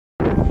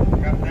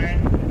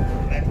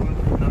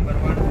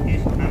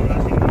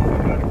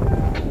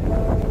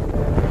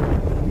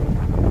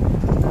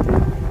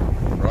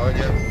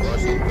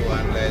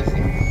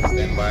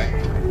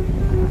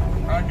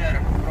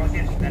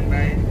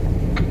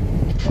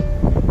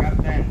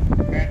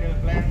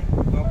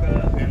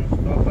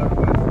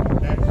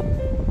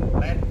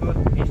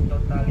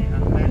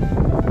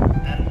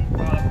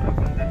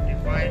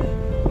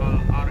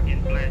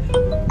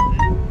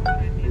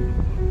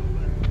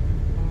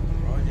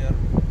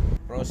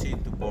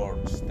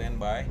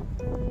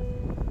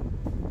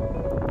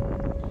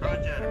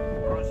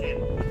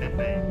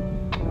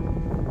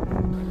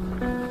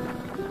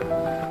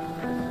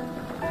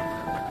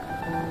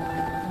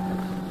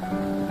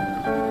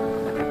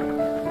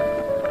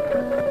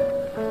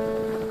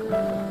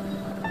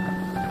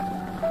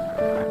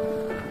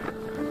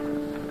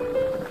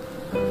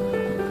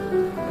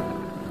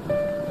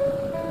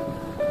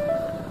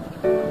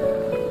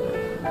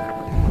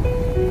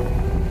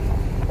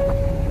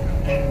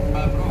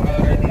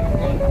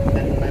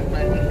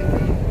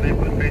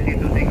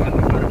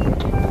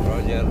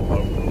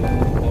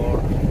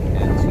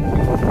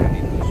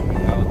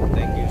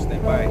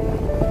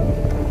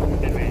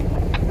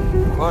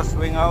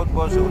Swing out,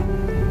 bosun.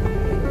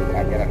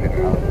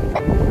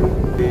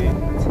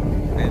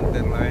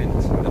 Enter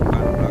lines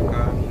depan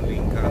belakang,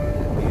 lingkar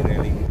di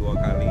railing 2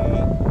 kali.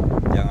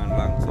 Jangan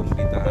langsung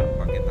ditahan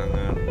pakai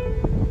tangan.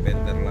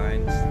 Enter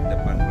lines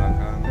depan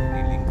belakang,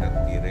 dilingkar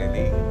di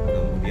railing,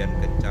 kemudian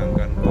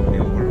kencangkan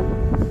cover.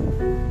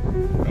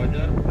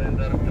 Roger,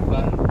 enter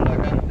depan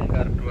belakang,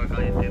 lingkar 2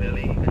 kali di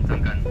railing,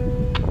 kencangkan.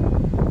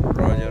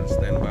 Roger,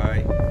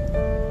 standby.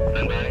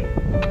 Standby.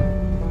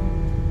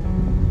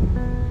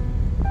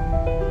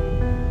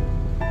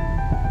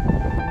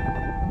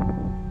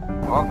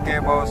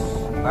 Oke bos,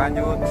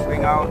 lanjut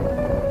swing out.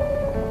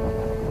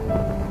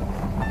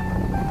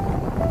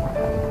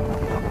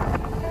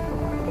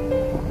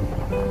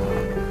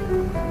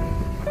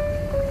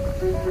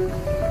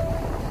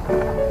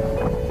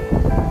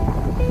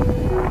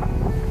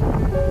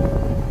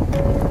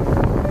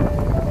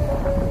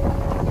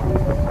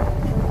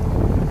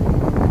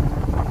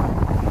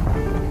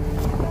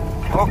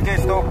 Oke,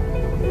 stop.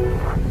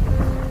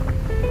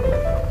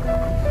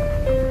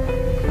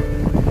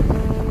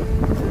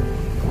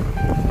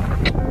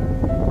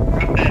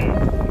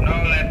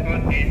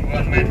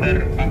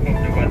 Meter above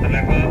the water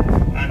level,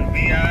 and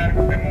we are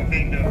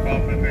removing the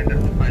valve meter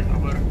device.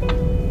 Over.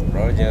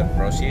 Roger,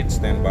 proceed,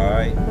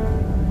 standby.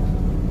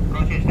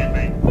 Proceed,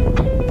 standby.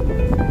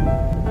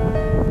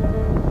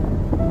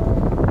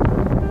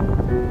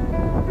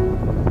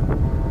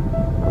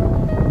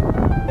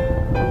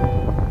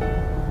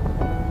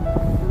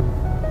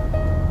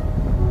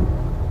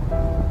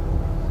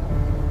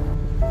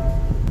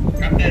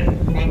 Captain,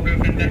 valve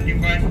preventer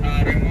device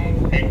are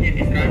removed. Engine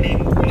is running.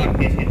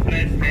 Plug is in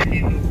place, ready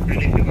to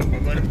release the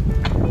power.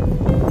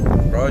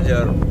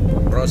 Roger,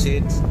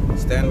 proceed,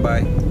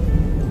 standby.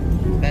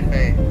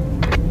 Standby.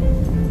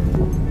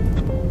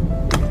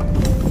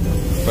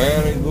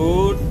 Very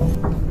good.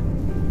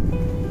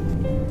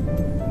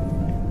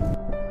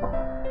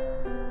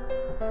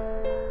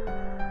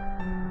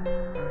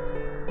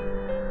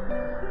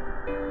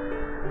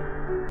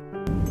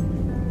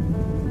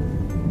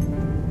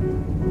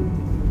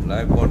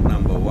 Lifeboat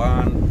number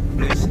 1,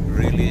 please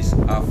release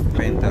aft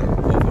painter.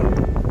 Over.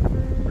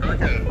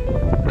 Roger,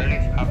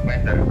 release aft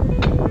painter.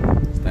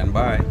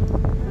 Standby.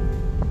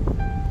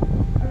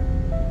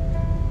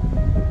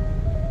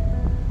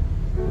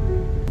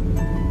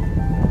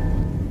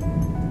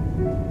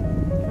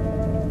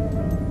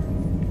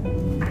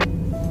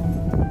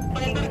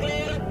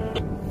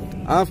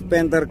 Aft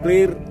painter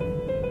clear.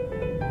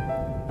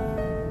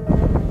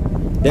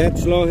 Dead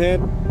slow head,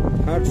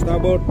 hard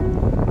starboard.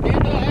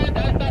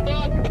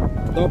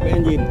 Stop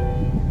engine.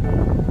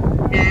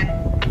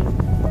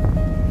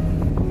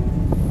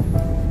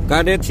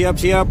 Kadet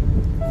siap-siap.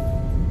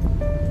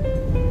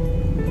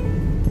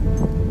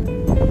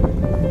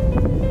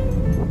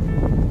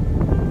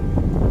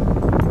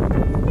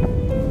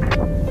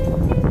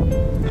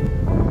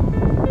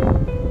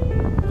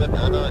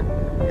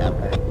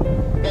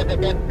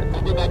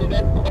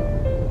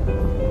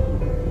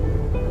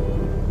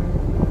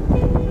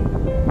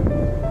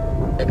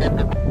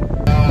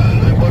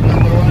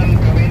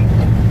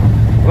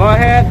 Go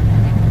ahead.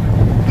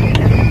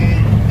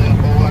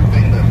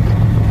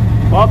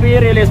 Copy,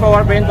 release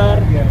forward painter.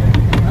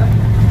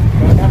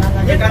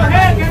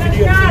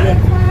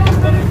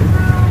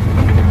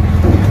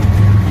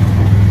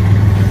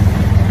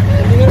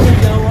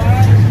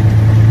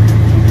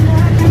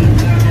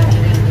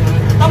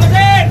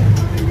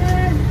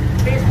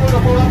 Please pull the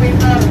forward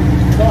painter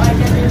so I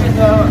can release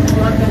the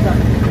forward painter.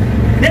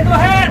 Let's go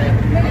ahead.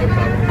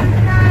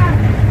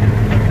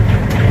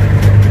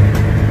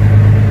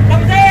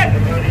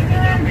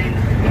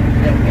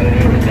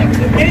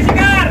 Kiri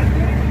sikar.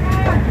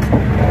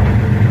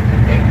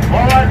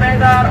 Forward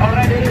painter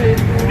already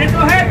released. Let's go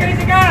ahead, kiri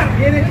sikar.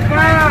 Kiri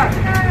sikar.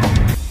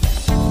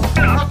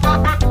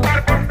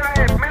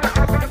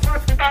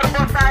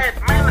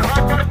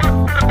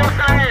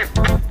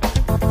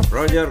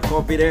 Roger,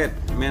 copy that.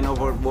 Man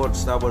overboard,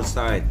 starboard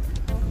side.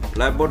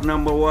 Lifeboat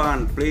number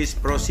 1, please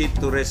proceed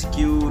to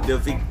rescue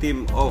the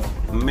victim of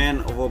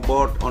man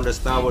overboard on the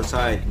starboard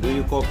side. Do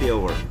you copy?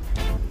 Over.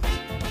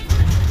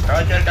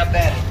 Roger,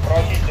 Captain.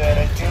 Proceed to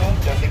rescue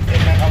the victim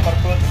man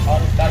overboard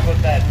on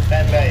starboard side.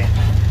 Stand by.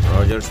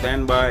 Roger,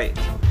 stand by.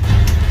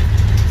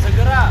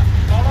 Segera,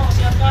 tolong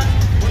siapkan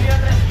buoy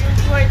rescue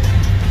buoy.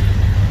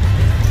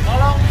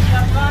 Tolong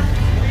siapkan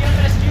buoy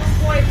rescue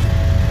buoy.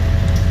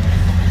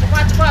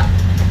 Cepat, cepat.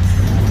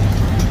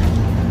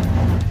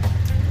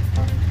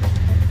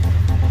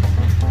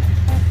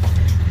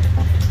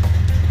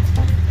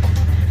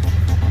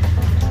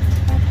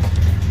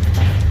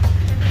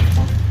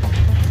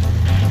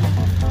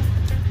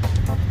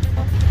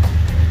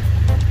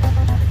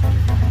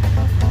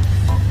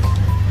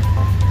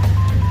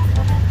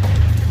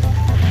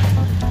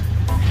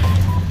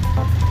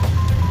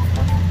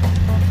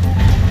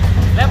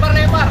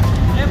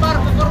 Lempar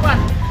ke korban.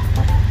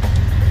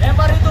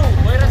 Lempar itu,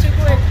 buoy rescue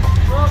buoy.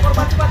 Ke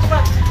korban, cepat,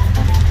 cepat.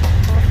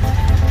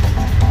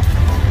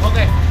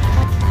 Oke.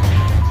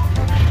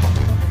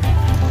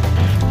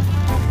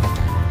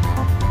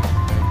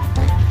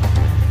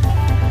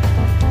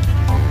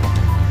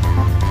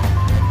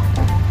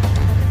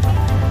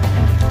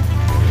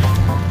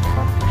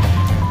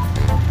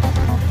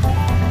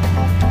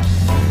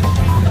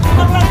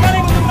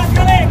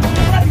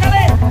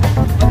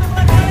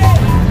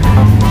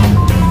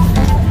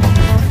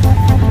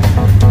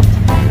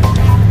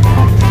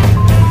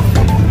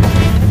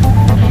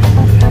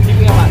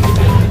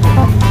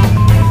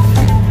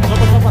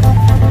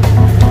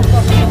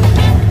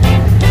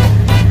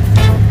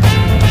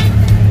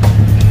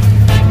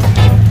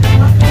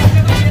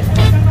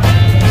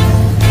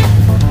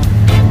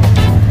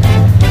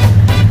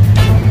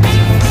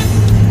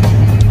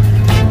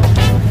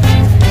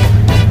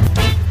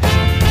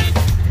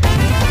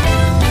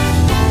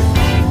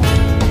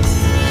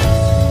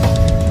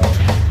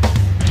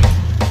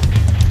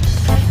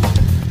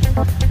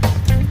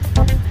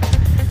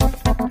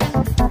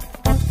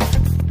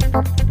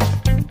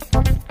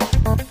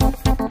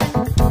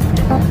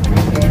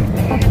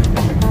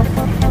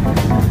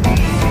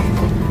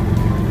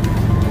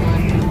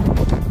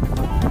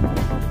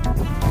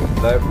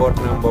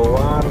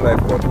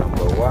 Lifeboat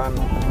number 1,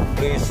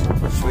 please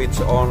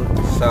switch on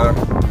SART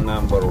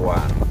number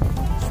 1.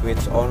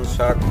 Switch on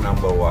SART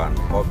number 1.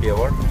 Copy.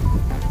 Over.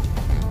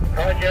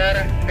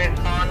 Roger, switch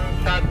on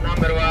SART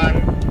number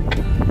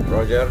 1.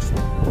 Roger.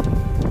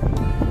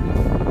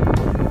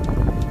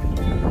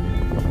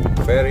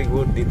 Very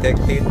good,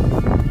 detected.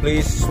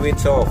 Please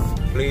switch off.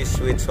 Please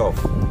switch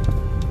off.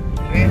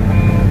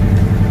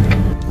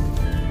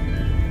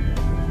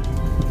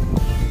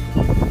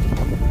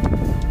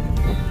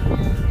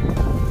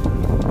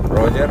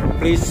 Roger,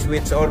 please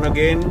switch on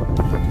again.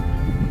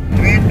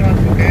 Switch on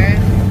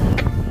again.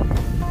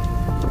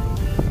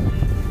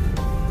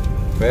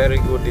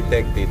 Very good,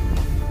 detected.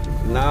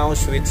 Now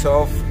switch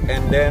off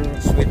and then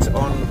switch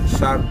on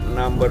SART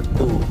number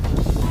 2.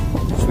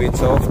 Switch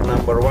off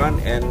number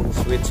 1 and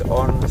switch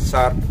on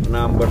SART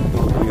number 2.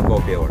 Do you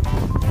copy? Over.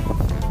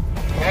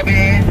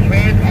 Copy.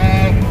 Switch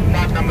off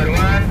SART number 1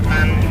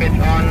 and switch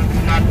on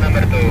SART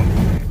number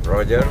 2.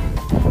 Roger.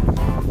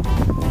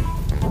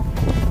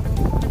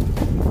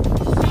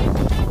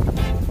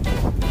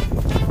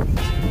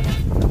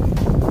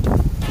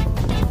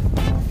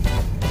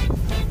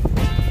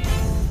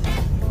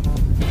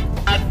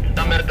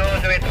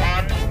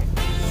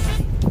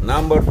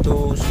 Number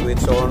 2,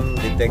 switch on,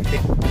 detected.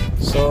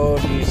 So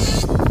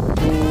these 2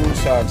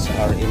 SARTs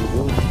are in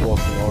good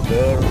working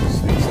order.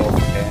 Switch off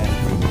and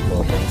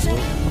finish. Thank you.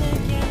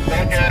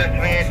 Roger,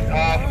 switch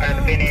off and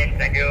finish.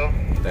 Thank you.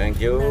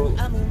 Thank you.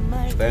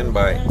 Stand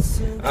by.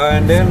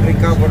 And then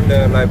recover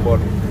the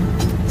lifeboat.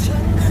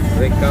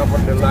 Recover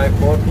the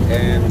lifeboat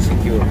and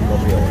secure.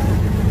 Copy. Over.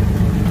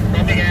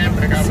 Copy again.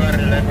 Recover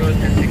the lifeboat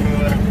and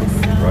secure.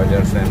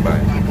 Roger, stand by.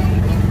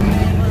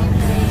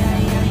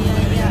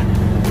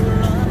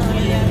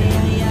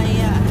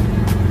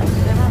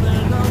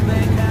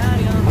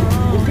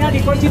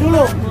 Dikunci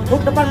dulu,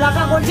 hook depan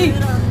belakang kunci.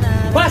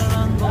 Bas,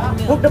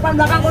 hook depan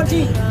belakang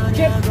kunci.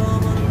 Sip.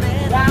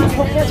 Yang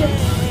hooknya sip.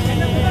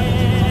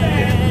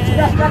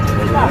 Sudah.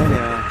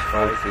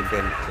 Five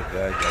event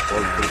cegah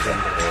jatuh event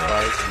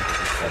terbaik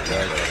untuk jaga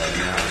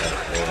jalannya dan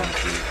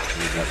korupsi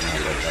tidak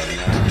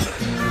melakukannya.